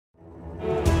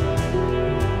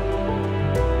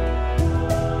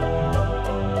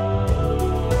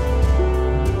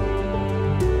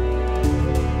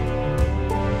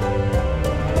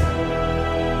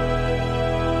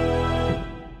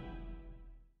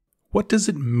what does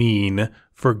it mean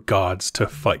for gods to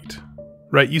fight?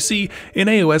 Right, you see, in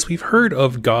AOS we've heard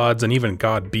of gods and even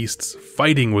god beasts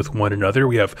fighting with one another.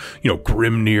 We have,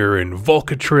 Grimnir and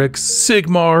Volcatrix,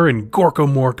 Sigmar and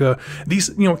Gorkamorka.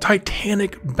 These,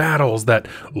 titanic battles that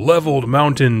leveled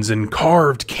mountains and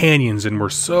carved canyons and were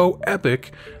so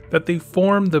epic that they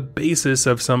form the basis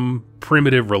of some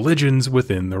primitive religions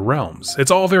within the realms.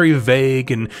 It's all very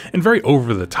vague and very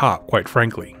over the top, quite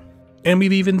frankly. And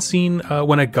we've even seen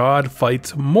when a god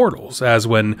fights mortals, as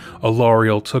when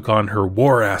Alarielle took on her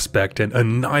war aspect and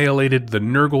annihilated the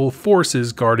Nurgle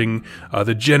forces guarding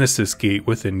the Genesis Gate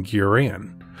within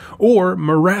Ghyran. Or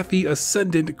Marathi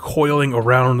Ascendant coiling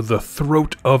around the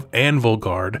throat of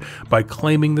Anvilgard by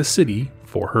claiming the city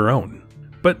for her own.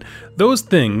 But those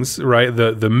things, right,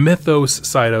 the mythos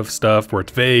side of stuff where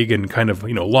it's vague and kind of,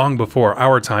 long before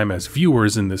our time as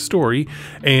viewers in this story,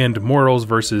 and mortals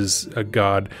versus a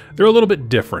god, they're a little bit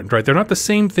different, right? They're not the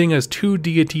same thing as two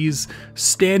deities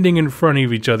standing in front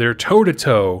of each other, toe to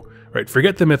toe, right?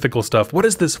 Forget the mythical stuff. What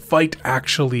does this fight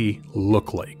actually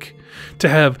look like? To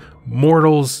have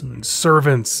mortals,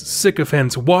 servants,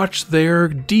 sycophants watch their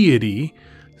deity,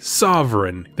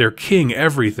 sovereign, their king,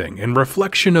 everything, and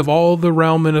reflection of all the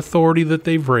realm and authority that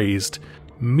they've raised,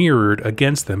 mirrored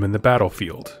against them in the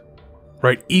battlefield.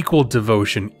 Right? Equal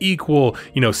devotion, equal,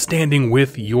 standing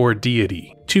with your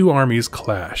deity. Two armies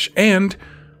clash. And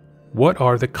what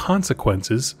are the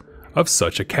consequences of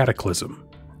such a cataclysm?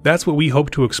 That's what we hope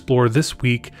to explore this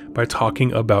week by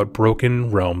talking about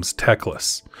Broken Realms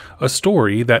Teclis, a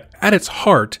story that, at its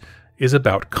heart, is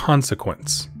about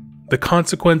consequence. The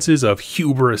consequences of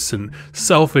hubris and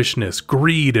selfishness,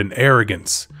 greed and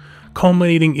arrogance,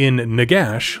 culminating in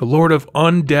Nagash, Lord of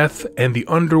Undeath and the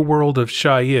underworld of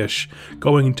Shyish,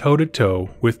 going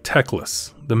toe-to-toe with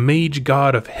Teclis, the mage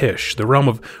god of Hysh, the realm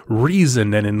of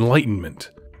reason and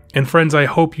enlightenment. And friends, I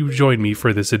hope you join me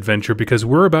for this adventure because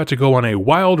we're about to go on a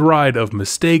wild ride of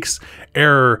mistakes,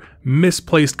 error,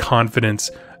 misplaced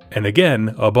confidence, and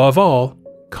again, above all,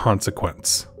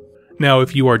 consequence. Now,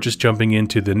 if you are just jumping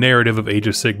into the narrative of Age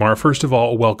of Sigmar, first of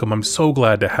all, welcome, I'm so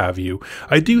glad to have you.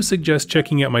 I do suggest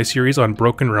checking out my series on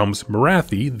Broken Realms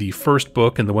Marathi, the first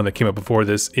book and the one that came out before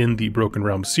this in the Broken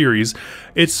Realms series.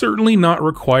 It's certainly not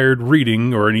required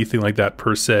reading or anything like that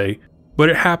per se,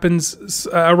 but it happens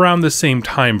around the same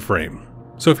time frame.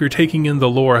 So if you're taking in the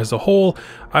lore as a whole,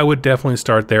 I would definitely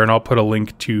start there, and I'll put a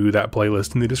link to that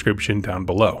playlist in the description down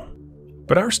below.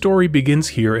 But our story begins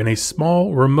here in a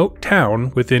small, remote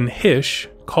town within Hysh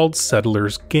called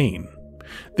Settler's Gain.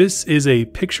 This is a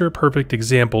picture-perfect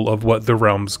example of what the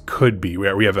realms could be,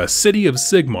 where we have a city of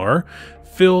Sigmar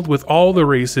filled with all the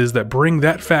races that bring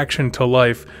that faction to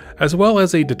life, as well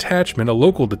as a detachment, a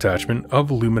local detachment, of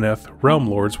Lumineth realm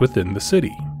lords within the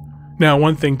city. Now,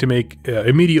 one thing to make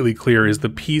immediately clear is the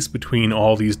peace between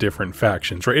all these different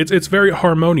factions, right? It's very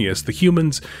harmonious. The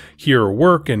humans here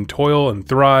work and toil and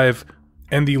thrive,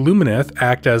 and the Lumineth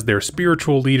act as their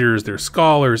spiritual leaders, their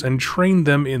scholars, and train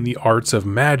them in the arts of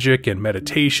magic and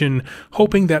meditation,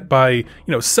 hoping that by,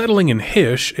 settling in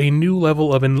Hysh, a new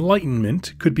level of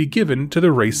enlightenment could be given to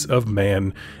the race of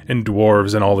man and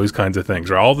dwarves and all those kinds of things,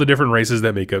 or all the different races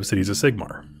that make up cities of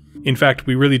Sigmar. In fact,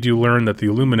 we really do learn that the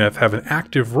Lumineth have an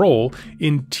active role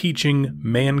in teaching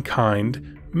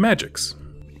mankind magics,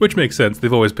 which makes sense.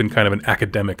 They've always been kind of an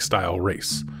academic-style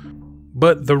race.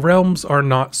 But the realms are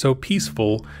not so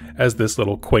peaceful as this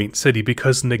little quaint city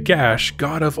because Nagash,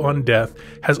 god of undeath,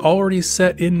 has already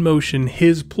set in motion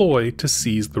his ploy to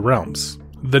seize the realms.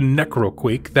 The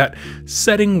Necroquake, that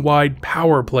setting-wide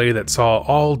power play that saw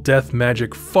all death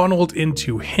magic funneled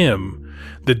into him,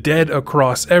 the dead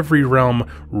across every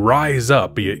realm rise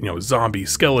up, be it, zombie,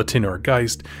 skeleton, or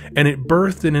geist, and it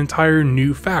birthed an entire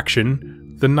new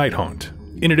faction, the Nighthaunt.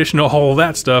 In addition to all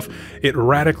that stuff, it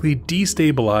radically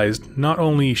destabilized not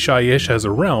only Shyish as a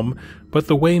realm, but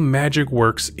the way magic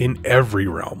works in every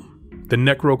realm. The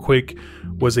Necroquake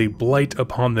was a blight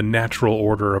upon the natural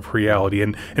order of reality,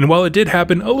 and while it did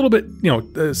happen a little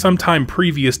bit, sometime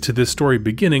previous to this story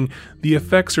beginning, the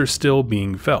effects are still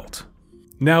being felt.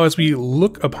 Now, as we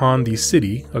look upon the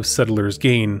city of Settler's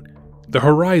Gain, the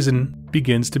horizon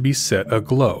begins to be set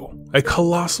aglow. A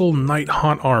colossal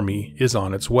Nighthaunt army is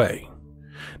on its way.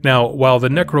 Now, while the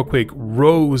Necroquake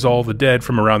rose all the dead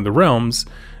from around the realms,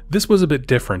 this was a bit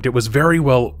different. It was very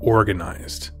well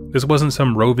organized. This wasn't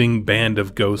some roving band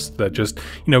of ghosts that just,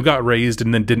 got raised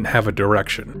and then didn't have a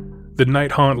direction. The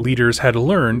Nighthaunt leaders had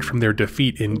learned from their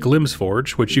defeat in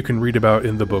Glimsforge, which you can read about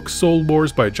in the book Soul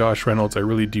Wars by Josh Reynolds. I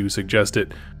really do suggest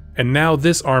it. And now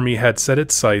this army had set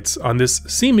its sights on this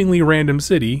seemingly random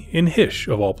city in Hysh,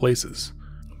 of all places.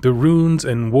 The runes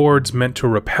and wards meant to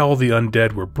repel the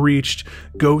undead were breached,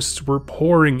 ghosts were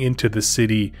pouring into the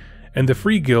city, and the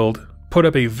Free Guild put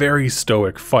up a very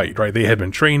stoic fight, right? They had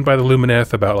been trained by the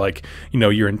Lumineth about, like, you know,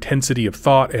 your intensity of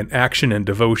thought and action and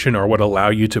devotion are what allow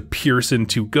you to pierce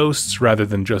into ghosts rather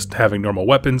than just having normal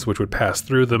weapons, which would pass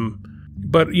through them.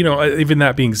 But, you know, even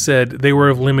that being said, they were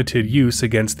of limited use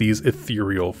against these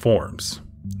ethereal forms.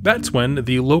 That's when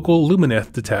the local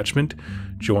Lumineth detachment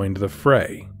joined the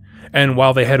fray. And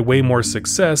while they had way more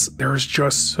success, there's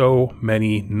just so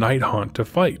many Nighthaunt to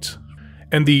fight.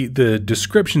 And the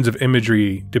descriptions of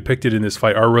imagery depicted in this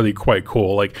fight are really quite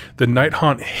cool. Like, the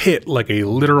Nighthaunt hit like a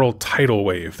literal tidal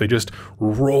wave. They just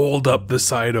rolled up the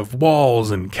side of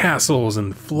walls and castles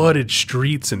and flooded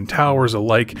streets and towers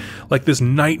alike, like this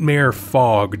nightmare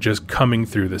fog just coming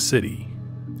through the city.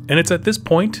 And it's at this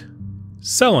point,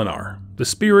 Selenar, the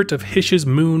spirit of Hish's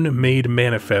moon made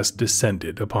manifest,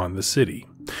 descended upon the city.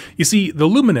 You see, the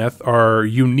Lumineth are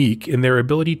unique in their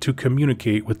ability to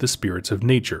communicate with the spirits of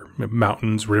nature,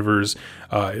 mountains, rivers,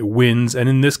 winds, and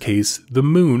in this case, the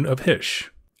moon of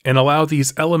Hish, and allow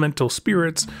these elemental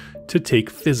spirits to take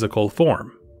physical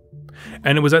form.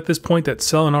 And it was at this point that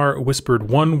Selenar whispered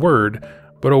one word,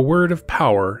 but a word of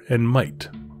power and might: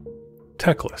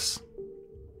 Teclis.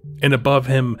 And above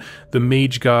him, the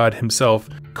mage god himself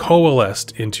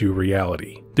coalesced into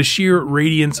reality. The sheer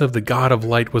radiance of the god of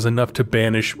light was enough to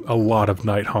banish a lot of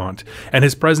Nighthaunt, and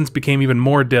his presence became even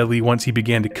more deadly once he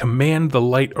began to command the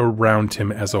light around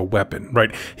him as a weapon,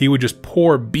 right? He would just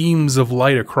pour beams of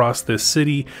light across this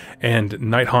city, and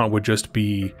Nighthaunt would just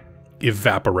be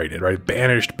evaporated, right?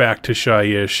 Banished back to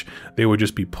Shyish. They would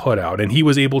just be put out. And he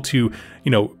was able to,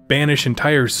 you know, banish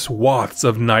entire swaths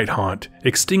of Nighthaunt,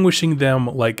 extinguishing them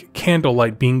like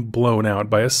candlelight being blown out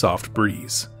by a soft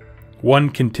breeze. One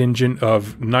contingent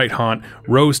of Nighthaunt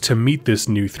rose to meet this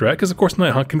new threat, because of course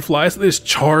Nighthaunt can fly, so they just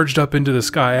charged up into the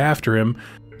sky after him,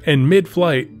 and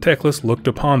mid-flight, Teclis looked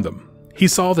upon them. He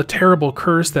saw the terrible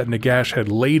curse that Nagash had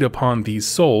laid upon these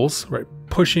souls, right,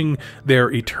 pushing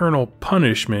their eternal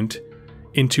punishment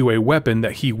into a weapon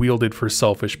that he wielded for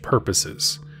selfish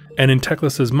purposes. And in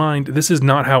Teclis' mind, this is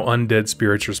not how undead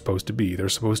spirits are supposed to be. They're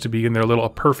supposed to be in their little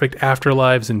perfect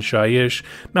afterlives in Shyish,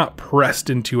 not pressed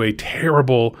into a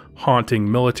terrible,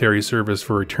 haunting military service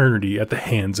for eternity at the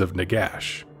hands of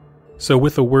Nagash. So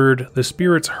with a word, the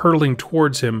spirits hurtling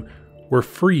towards him were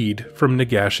freed from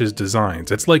Nagash's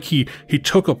designs. It's like he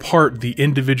took apart the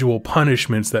individual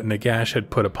punishments that Nagash had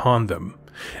put upon them.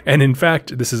 And in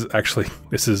fact, this is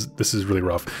really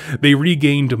rough. They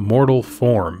regained mortal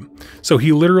form. So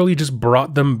he literally just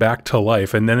brought them back to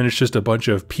life, and then it's just a bunch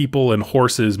of people and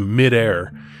horses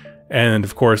midair. And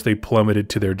of course, they plummeted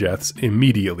to their deaths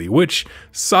immediately, which,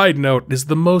 side note, is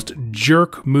the most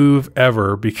jerk move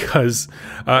ever because,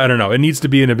 I don't know, it needs to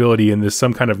be an ability in this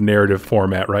some kind of narrative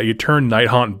format, right? You turn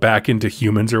Nighthaunt back into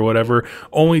humans or whatever,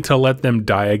 only to let them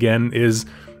die again is...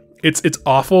 It's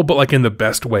awful, but like in the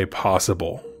best way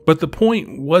possible. But the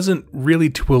point wasn't really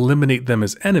to eliminate them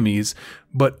as enemies,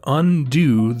 but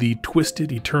undo the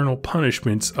twisted eternal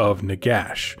punishments of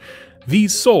Nagash.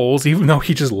 These souls, even though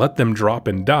he just let them drop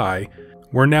and die,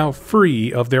 were now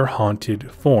free of their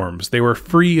haunted forms. They were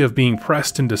free of being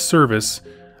pressed into service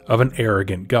of an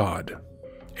arrogant god.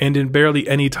 And in barely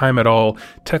any time at all,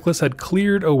 Teclis had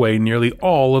cleared away nearly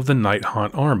all of the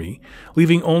Nighthaunt army,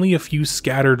 leaving only a few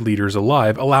scattered leaders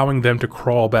alive, allowing them to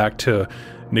crawl back to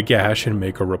Nagash and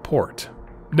make a report.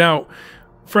 Now,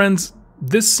 friends,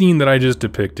 this scene that I just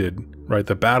depicted, right,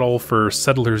 the battle for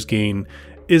Settlers' Gain,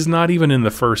 is not even in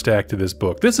the first act of this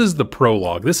book. This is the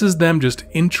prologue. This is them just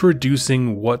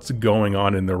introducing what's going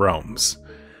on in the realms.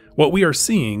 What we are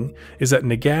seeing is that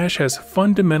Nagash has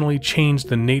fundamentally changed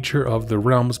the nature of the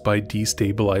realms by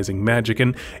destabilizing magic,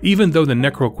 and even though the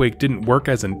Necroquake didn't work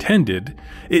as intended,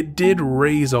 it did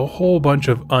raise a whole bunch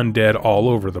of undead all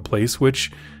over the place,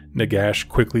 which Nagash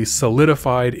quickly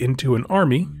solidified into an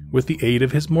army with the aid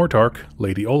of his Mortarch,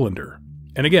 Lady Olander.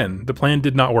 And again, the plan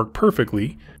did not work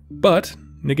perfectly, but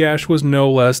Nagash was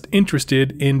no less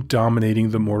interested in dominating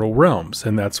the mortal realms,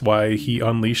 and that's why he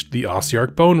unleashed the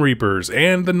Ossiarch Bone Reapers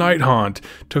and the Nighthaunt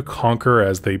to conquer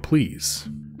as they please.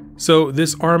 So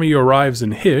this army arrives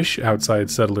in Hish, outside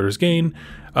Settlers' Gain,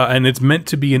 and it's meant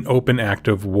to be an open act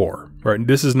of war. Right?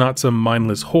 This is not some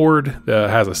mindless horde that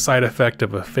has a side effect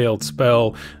of a failed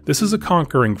spell. This is a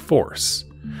conquering force.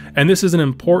 And this is an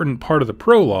important part of the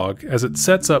prologue as it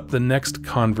sets up the next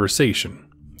conversation.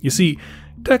 You see,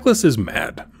 Teclis is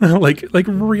mad, like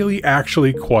really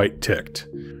actually quite ticked.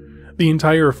 The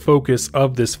entire focus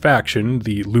of this faction,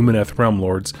 the Lumineth Realm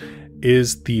Lords,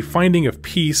 is the finding of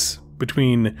peace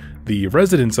between the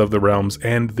residents of the realms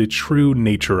and the true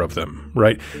nature of them,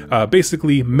 right?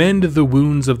 Basically, mend the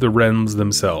wounds of the realms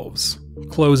themselves.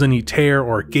 Close any tear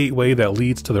or gateway that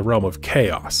leads to the realm of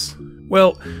chaos.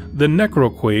 Well, the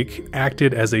Necroquake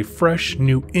acted as a fresh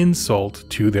new insult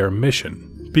to their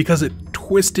mission, because it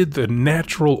twisted the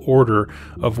natural order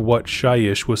of what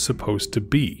Shyish was supposed to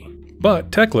be.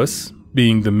 But Teclis,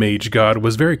 being the mage god,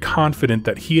 was very confident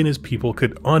that he and his people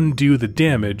could undo the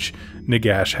damage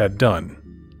Nagash had done.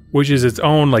 Which is its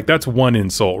own, like, that's one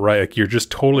insult, right? Like, you're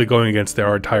just totally going against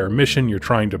their entire mission, you're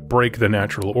trying to break the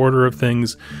natural order of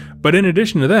things. But in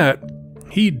addition to that,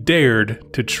 he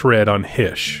dared to tread on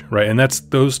Hysh, right? And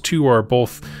those two are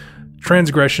both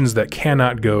transgressions that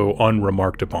cannot go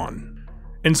unremarked upon.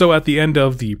 And so at the end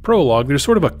of the prologue, there's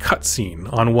sort of a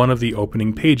cutscene on one of the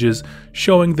opening pages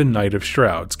showing the Knight of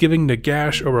Shrouds, giving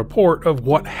Nagash a report of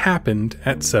what happened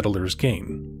at Settler's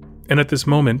Gain. And at this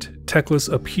moment, Teclis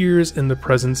appears in the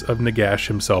presence of Nagash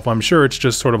himself. I'm sure it's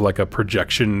just sort of like a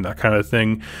projection, that kind of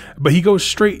thing, but he goes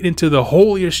straight into the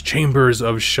holiest chambers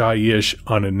of Shyish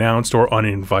unannounced or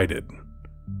uninvited.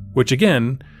 Which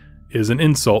again, is an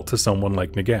insult to someone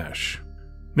like Nagash.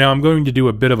 Now I'm going to do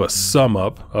a bit of a sum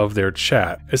up of their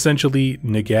chat. Essentially,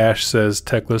 Nagash says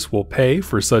Teclis will pay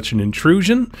for such an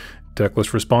intrusion.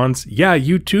 Teclis responds, "Yeah,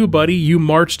 you too, buddy, you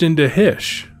marched into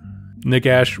Hysh."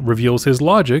 Nagash reveals his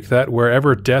logic that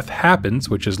wherever death happens,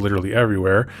 which is literally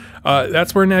everywhere,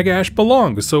 that's where Nagash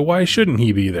belongs, so why shouldn't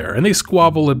he be there? And they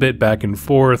squabble a bit back and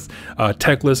forth.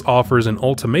 Teclis offers an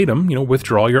ultimatum,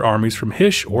 withdraw your armies from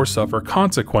Hysh or suffer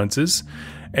consequences,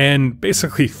 and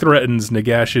basically threatens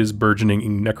Nagash's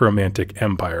burgeoning necromantic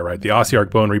empire, right? The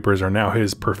Ossiarch Bone Reapers are now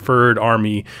his preferred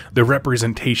army, the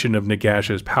representation of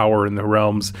Nagash's power in the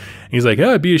realms. And he's like,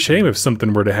 it'd be a shame if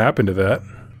something were to happen to that.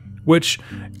 Which,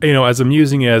 as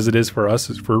amusing as it is for us,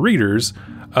 as for readers,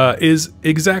 is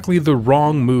exactly the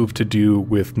wrong move to do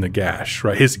with Nagash,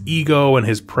 right? His ego and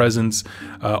his presence.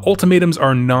 Ultimatums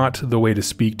are not the way to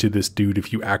speak to this dude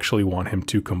if you actually want him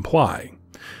to comply.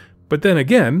 But then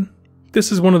again,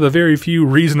 this is one of the very few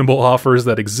reasonable offers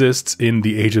that exists in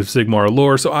the Age of Sigmar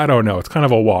lore, so I don't know, it's kind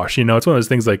of a wash, it's one of those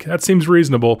things like, that seems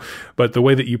reasonable, but the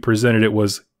way that you presented it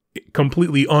was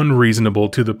completely unreasonable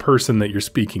to the person that you're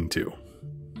speaking to.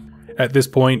 At this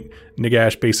point,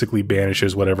 Nagash basically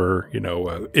banishes whatever,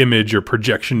 image or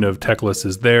projection of Teclis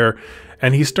is there,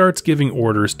 and he starts giving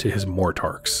orders to his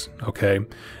Mortarchs, okay?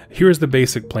 Here's the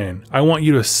basic plan. I want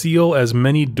you to seal as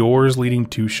many doors leading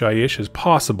to Shyish as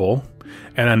possible,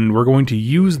 and we're going to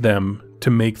use them to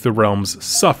make the realms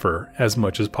suffer as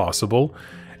much as possible.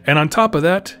 And on top of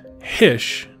that,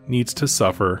 Hysh needs to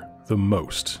suffer the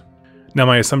most. Now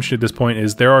my assumption at this point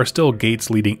is there are still gates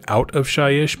leading out of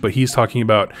Shyish, but he's talking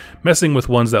about messing with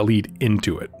ones that lead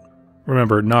into it.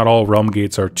 Remember, not all realm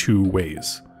gates are two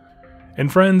ways.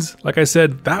 And friends, like I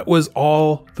said, that was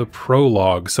all the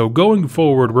prologue. So going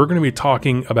forward, we're going to be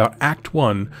talking about Act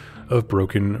 1 of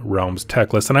Broken Realms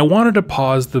Teclis, and I wanted to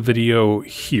pause the video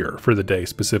here for the day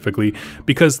specifically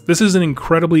because this is an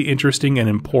incredibly interesting and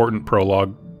important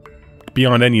prologue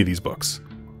beyond any of these books.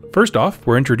 First off,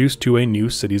 we're introduced to a new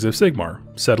Cities of Sigmar,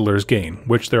 Settler's Gain,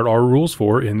 which there are rules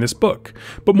for in this book.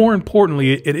 But more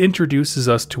importantly, it introduces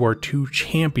us to our two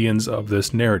champions of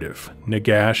this narrative,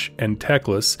 Nagash and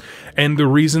Teclis, and the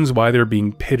reasons why they're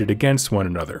being pitted against one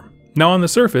another. Now on the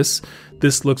surface,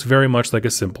 this looks very much like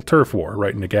a simple turf war,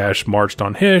 right? Nagash marched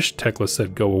on Hysh, Teclis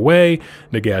said go away,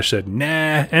 Nagash said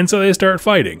nah, and so they start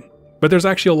fighting. But there's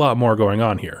actually a lot more going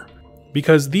on here.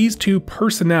 Because these two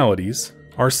personalities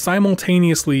are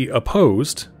simultaneously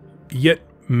opposed, yet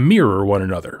mirror one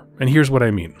another. And here's what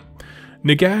I mean.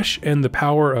 Nagash and the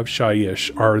power of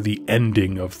Shyish are the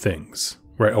ending of things,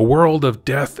 right? A world of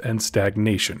death and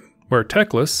stagnation, where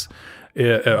Teclis,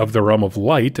 of the realm of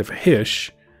light, of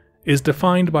Hysh, is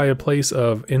defined by a place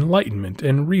of enlightenment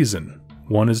and reason.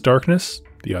 One is darkness,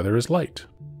 the other is light.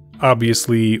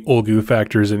 Obviously, Ulgu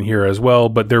factors in here as well,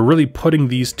 but they're really putting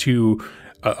these two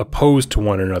opposed to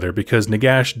one another because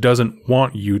Nagash doesn't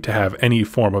want you to have any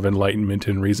form of enlightenment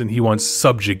and reason. He wants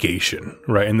subjugation,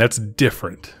 right? And that's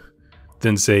different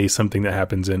than, say, something that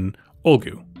happens in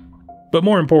Ulgu. But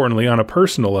more importantly, on a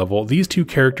personal level, these two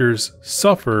characters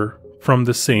suffer from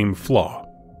the same flaw,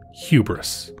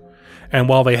 hubris. And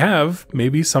while they have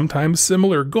maybe sometimes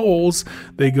similar goals,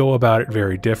 they go about it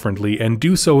very differently and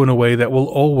do so in a way that will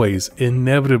always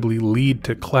inevitably lead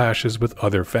to clashes with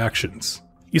other factions.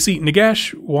 You see,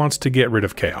 Nagash wants to get rid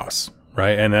of chaos,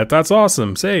 right? And that's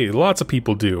awesome. Say, lots of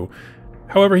people do.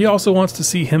 However, he also wants to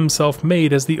see himself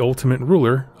made as the ultimate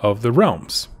ruler of the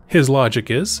realms. His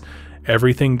logic is,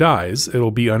 everything dies.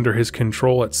 It'll be under his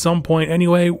control at some point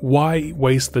anyway. Why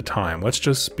waste the time? Let's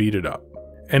just speed it up.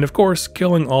 And of course,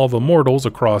 killing all the mortals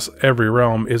across every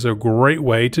realm is a great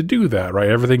way to do that, right?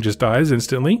 Everything just dies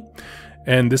instantly.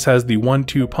 And this has the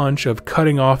 1-2 punch of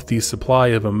cutting off the supply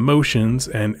of emotions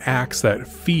and acts that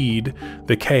feed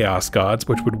the Chaos Gods,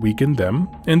 which would weaken them.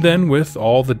 And then, with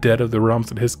all the dead of the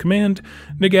realms at his command,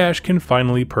 Nagash can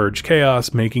finally purge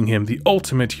chaos, making him the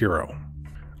ultimate hero.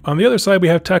 On the other side, we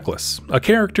have Teclis, a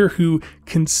character who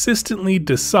consistently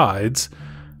decides,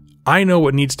 I know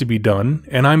what needs to be done,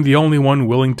 and I'm the only one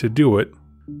willing to do it.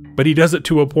 But he does it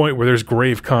to a point where there's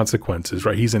grave consequences,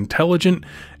 right? He's intelligent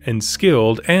and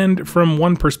skilled, and from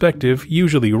one perspective,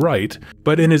 usually right,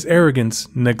 but in his arrogance,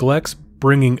 neglects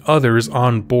bringing others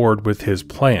on board with his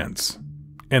plans.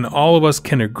 And all of us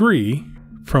can agree,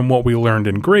 from what we learned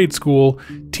in grade school,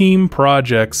 team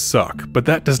projects suck, but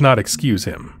that does not excuse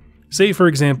him. Say, for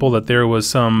example, that there was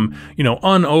some,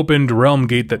 unopened realm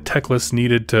gate that Teclis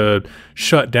needed to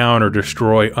shut down or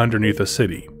destroy underneath a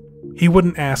city. He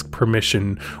wouldn't ask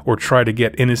permission or try to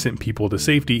get innocent people to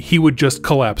safety, he would just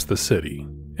collapse the city.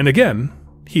 And again,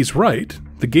 he's right,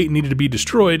 the gate needed to be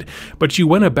destroyed, but you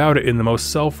went about it in the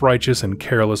most self-righteous and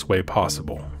careless way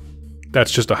possible.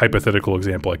 That's just a hypothetical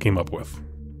example I came up with.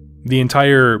 The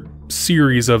entire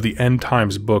series of the End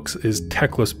Times books is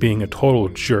Teclis being a total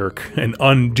jerk and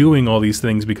undoing all these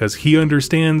things because he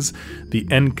understands the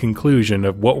end conclusion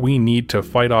of what we need to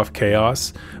fight off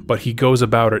chaos, but he goes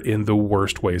about it in the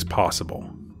worst ways possible.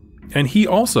 And he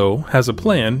also has a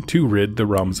plan to rid the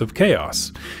realms of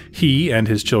chaos. He and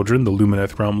his children, the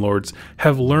Lumineth Realm Lords,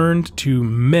 have learned to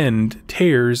mend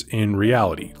tears in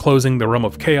reality, closing the realm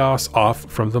of chaos off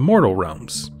from the mortal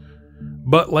realms.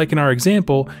 But like in our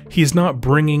example, he's not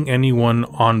bringing anyone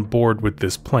on board with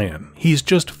this plan. He's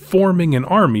just forming an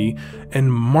army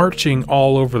and marching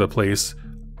all over the place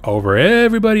over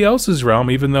everybody else's realm,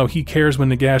 even though he cares when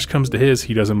Nagash comes to his,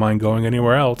 he doesn't mind going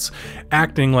anywhere else,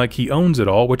 acting like he owns it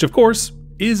all, which of course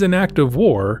is an act of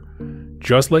war,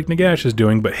 just like Nagash is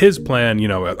doing, but his plan,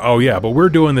 oh yeah, but we're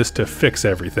doing this to fix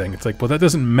everything. It's like, well, that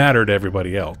doesn't matter to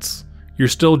everybody else. You're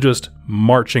still just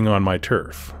marching on my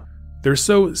turf. They're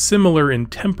so similar in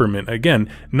temperament, again,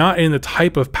 not in the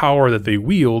type of power that they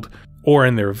wield or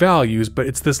in their values, but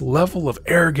it's this level of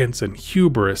arrogance and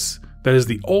hubris that is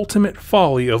the ultimate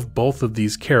folly of both of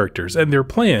these characters. And their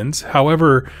plans,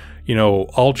 however,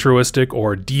 altruistic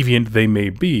or deviant they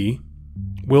may be,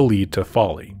 will lead to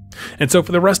folly. And so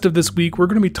for the rest of this week, we're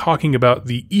going to be talking about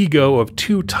the ego of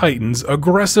two titans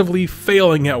aggressively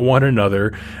failing at one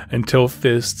another until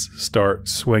fists start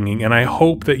swinging, and I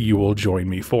hope that you will join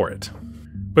me for it.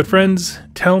 But friends,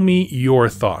 tell me your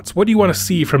thoughts. What do you want to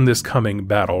see from this coming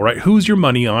battle, right? Who's your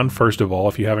money on, first of all,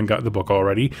 if you haven't got the book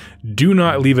already? Do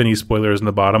not leave any spoilers in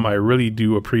the bottom. I really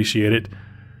do appreciate it.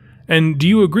 And do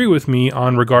you agree with me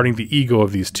on regarding the ego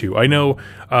of these two? I know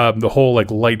the whole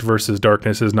light versus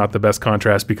darkness is not the best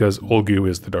contrast because Olgu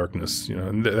is the darkness.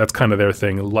 That's kind of their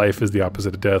thing. Life is the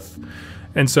opposite of death,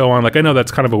 and so on. I know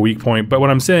that's kind of a weak point, but what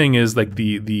I'm saying is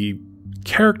the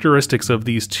characteristics of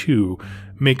these two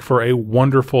make for a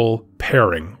wonderful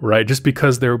pairing, right? Just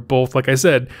because they're both, like I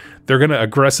said, they're going to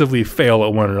aggressively fail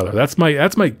at one another. That's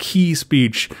my key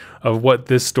speech of what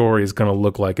this story is going to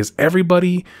look like. Is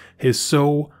everybody is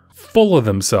so full of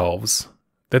themselves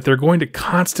that they're going to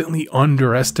constantly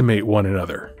underestimate one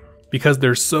another because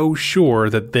they're so sure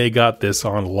that they got this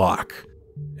on lock.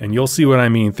 And you'll see what I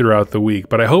mean throughout the week,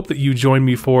 but I hope that you join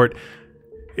me for it.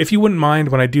 If you wouldn't mind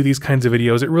when I do these kinds of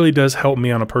videos, it really does help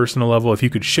me on a personal level if you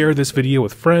could share this video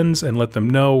with friends and let them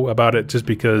know about it, just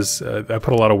because I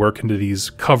put a lot of work into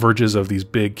these coverages of these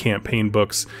big campaign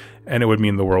books, and it would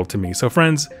mean the world to me. So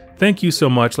friends, thank you so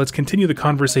much. Let's continue the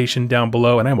conversation down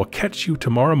below, and I will catch you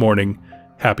tomorrow morning.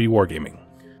 Happy wargaming.